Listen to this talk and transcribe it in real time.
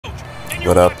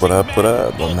What up, what up, what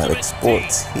up? Nomadic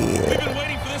Sports here.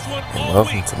 And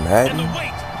welcome to Madden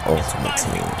Ultimate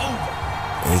Team,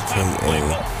 aka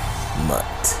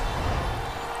Mutt.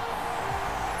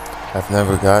 I've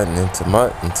never gotten into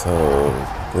Mutt until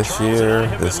this year,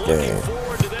 this game.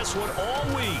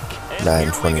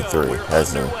 Madden 23,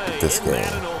 as in this game.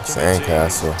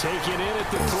 Sandcastle,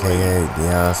 aka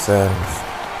Deion Sanders.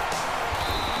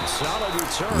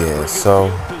 Yeah,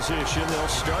 so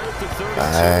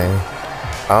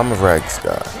I'm a Regs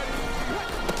guy.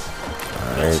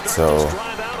 Alright, so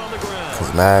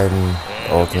because Madden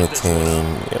Ultimate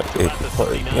Team, it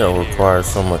requires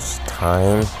so much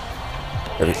time.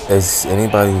 As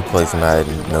anybody who plays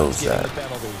Madden knows that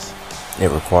it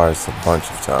requires a bunch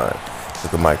of time.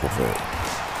 Look at Michael Vick.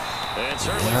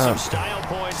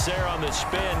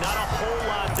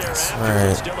 That's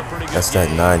right. That's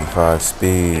that 95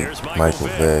 speed, Michael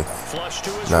Vick.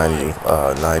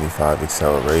 95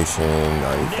 acceleration,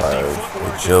 95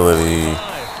 agility.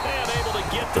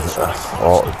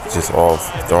 All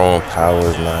throwing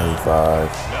powers, 95.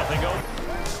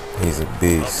 He's a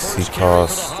beast. He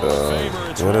cost.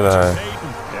 What did I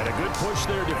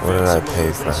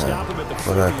pay for him?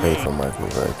 What did I pay for Michael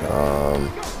Vick?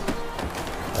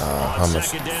 How much?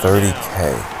 30K.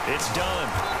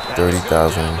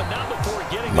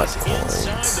 30,000 Mutt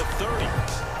coins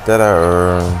that I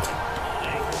earned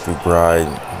through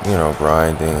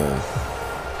grinding and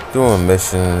doing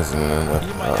missions and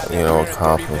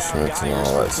accomplishments and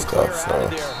all that stuff. So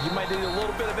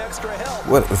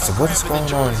what is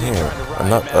going on here?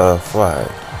 Another flag.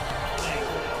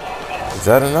 Is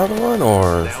that another one,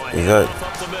 or is that?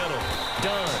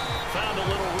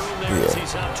 Yeah,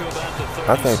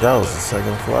 I think that was the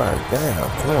second flag. Damn,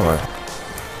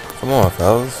 come on,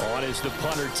 fellas.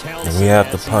 And we have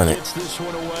to punt it.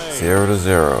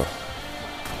 0-0.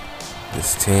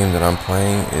 This team that I'm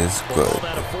playing is good.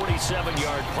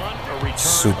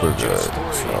 Super good.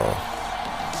 So,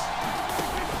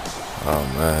 oh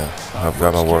man, I've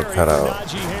got my work cut out.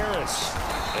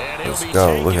 Let's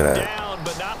go. Look at that.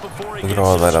 Look at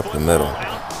all that up the middle.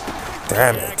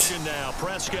 Damn it.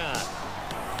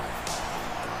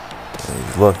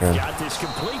 He's looking.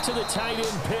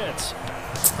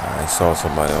 I saw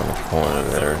somebody on the corner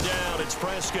there.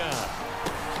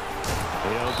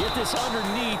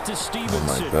 Oh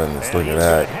my goodness, look at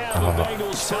that.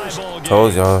 Oh,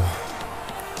 told y'all.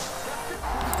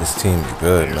 This team's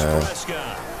good, man.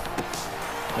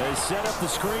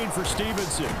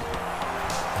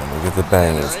 And look at the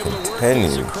bangers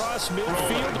continue.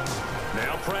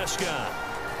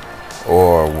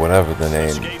 Or whatever the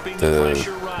name is.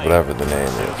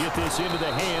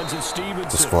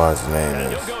 The squad's name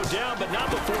is.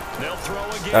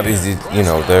 Obviously,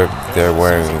 they're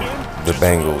wearing the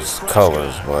Bengals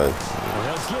colors, but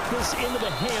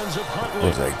what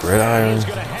was that, Gridiron?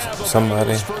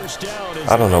 Somebody?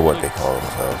 I don't know what they call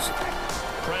themselves.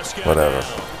 Whatever.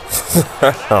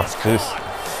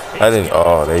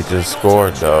 They just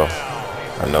scored though.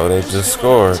 I know they just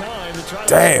scored.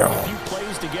 Damn.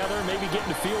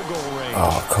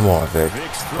 Oh, come on, Vic.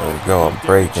 There we go. I'm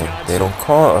breaking. They don't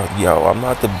call. I'm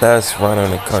not the best runner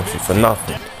in the country for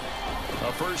nothing.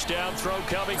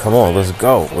 Come on, let's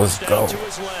go. Let's go.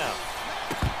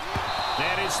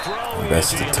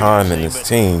 That's the time in this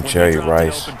team. Jerry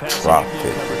Rice dropped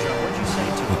it.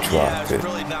 He dropped it.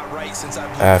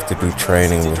 I have to do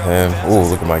training with him. Ooh,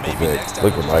 look at Michael Vick.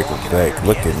 Look at Michael Vick.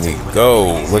 Look at me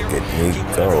go. Look at me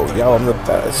go. Yo, I'm the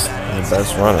best. I'm the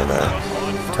best runner, man.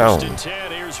 I'm telling you.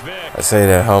 I say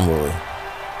that humbly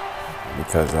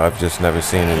because I've just never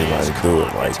seen anybody do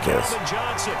it like this.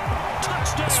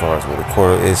 As far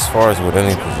as with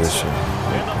any position,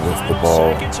 with the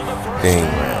ball being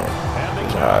ran,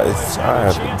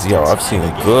 I've seen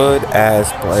good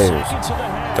ass players.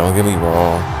 Don't get me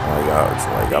wrong.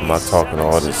 I'm not talking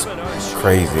all this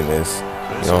craziness.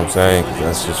 You know what I'm saying? 'Cause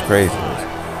that's just craziness.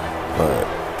 But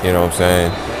you know what I'm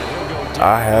saying?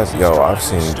 I've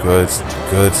seen good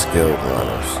skilled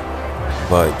runners.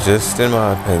 But just in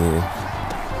my opinion,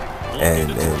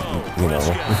 and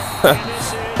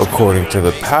according to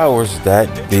the powers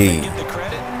that be,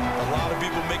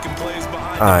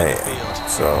 I am.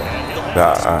 So,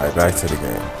 alright, back to the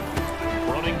game.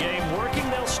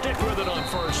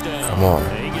 Come on.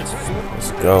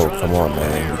 Let's go. Come on,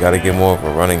 man. We got to get more of a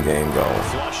running game going.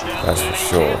 That's for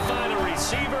sure.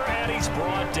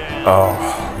 Oh,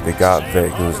 they got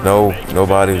Vic.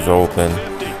 Nobody was open.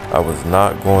 I was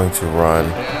not going to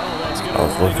run. I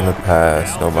was looking to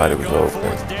pass. Nobody was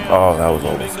open. Oh, that was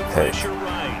over for pick.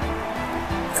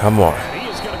 Come on.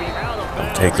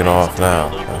 I'm taking off now.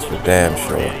 That's for damn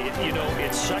sure.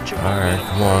 Alright,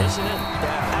 come on.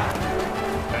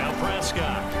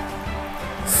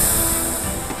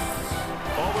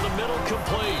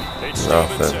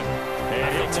 Nothing.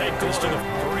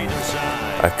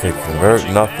 I could convert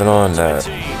nothing on that.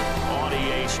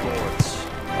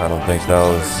 I don't think that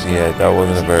was, that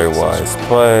wasn't a very wise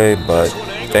play, but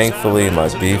thankfully my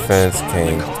defense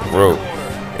came through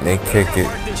and they kick it.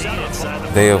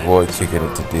 They avoid kicking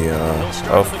it to Dion.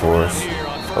 Of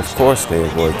course they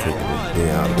avoid kicking it to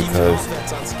Dion because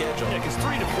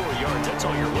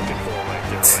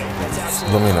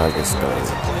let me not get started.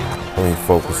 Let me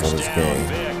focus on this game.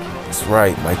 That's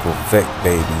right, Michael Vick,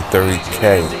 baby.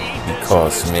 30K. He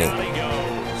cost me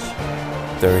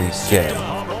 30K.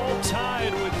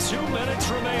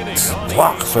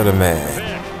 Block for the man.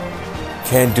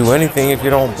 Can't do anything if you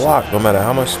don't block, no matter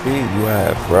how much speed you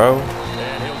have, bro.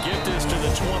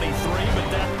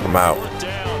 I'm out.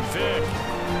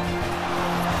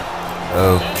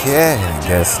 Okay,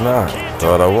 guess not.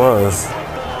 Thought I was.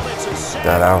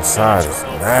 That outside is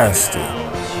nasty.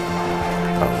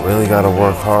 I really gotta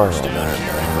work hard on that,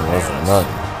 man. It wasn't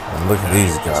nothing. And look at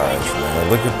these guys, man.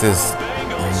 Look at this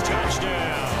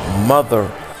mother.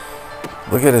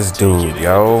 Look at this dude,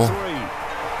 yo.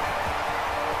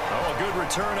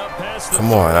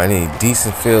 Come on, I need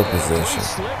decent field position.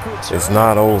 It's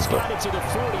not over.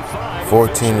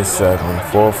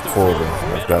 14-7, fourth quarter.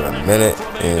 We've got a minute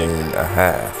and a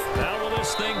half.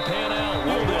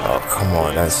 Oh, come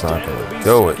on, that's not gonna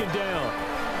do it.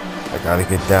 I gotta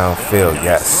get downfield.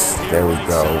 Yes, there we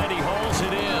go.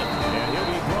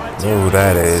 Ooh,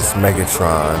 that is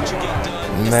Megatron.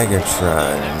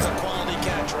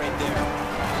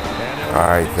 All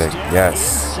right, Vic.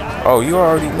 Yes. Oh, you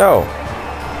already know.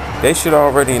 They should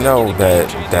already know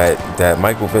that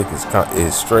Michael Vick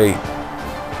is straight.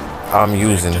 I'm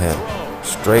using him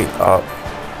straight up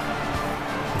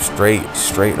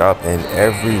in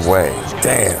every way.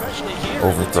 Damn,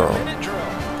 overthrown.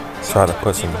 Try to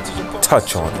put some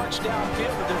touch on it.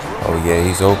 Oh yeah,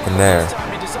 he's open there.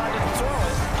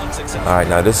 All right,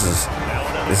 now this is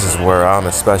where I'm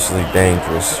especially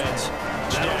dangerous.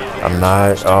 I'm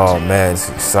not. Oh man, it's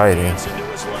exciting.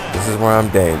 This is where I'm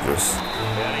dangerous.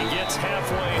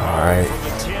 Alright.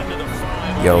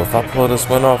 Yo, if I pull this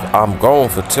one off, I'm going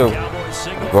for 2.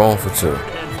 I'm going for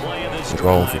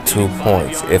 2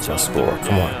 points if I score.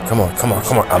 Come on.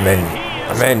 I'm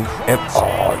in.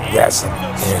 Oh, yes, I'm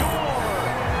in.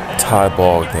 Tie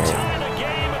ball game.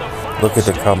 Look at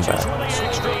the comeback.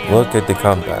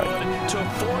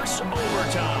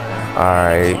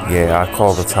 Alright, yeah, I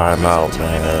called the timeout,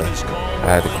 man. I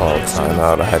had to call the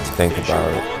timeout. I had to think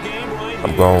about it.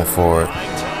 I'm going for it.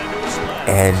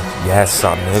 And yes,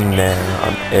 I'm in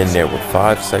there with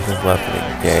 5 seconds left in the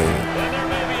game.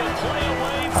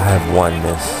 I have won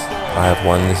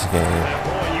this game.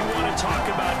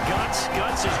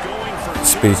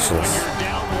 Speechless.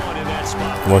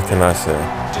 What can I say?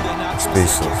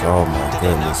 Speechless. Oh my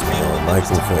goodness, man.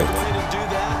 Michael Vick.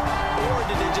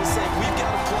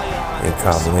 In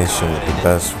combination with the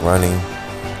best running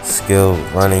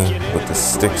with the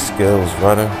stick skills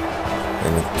runner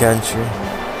and against you.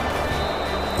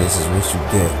 This is what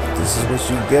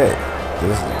you get.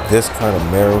 This kind of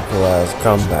miracle-ass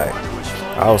comeback.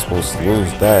 I was supposed to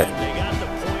lose that.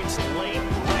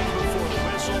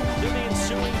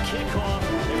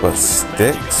 But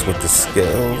sticks with the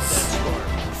skills.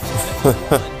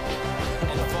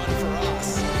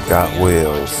 Got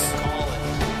wheels.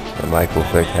 And Michael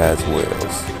Vick has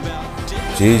wheels.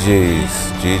 GG's.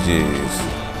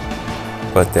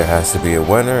 But there has to be a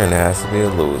winner and there has to be a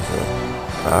loser.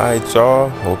 Alright, y'all.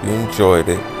 Hope you enjoyed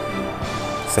it.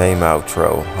 Same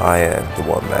outro. I am the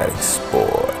One Matic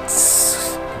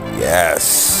Sports.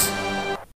 Yes.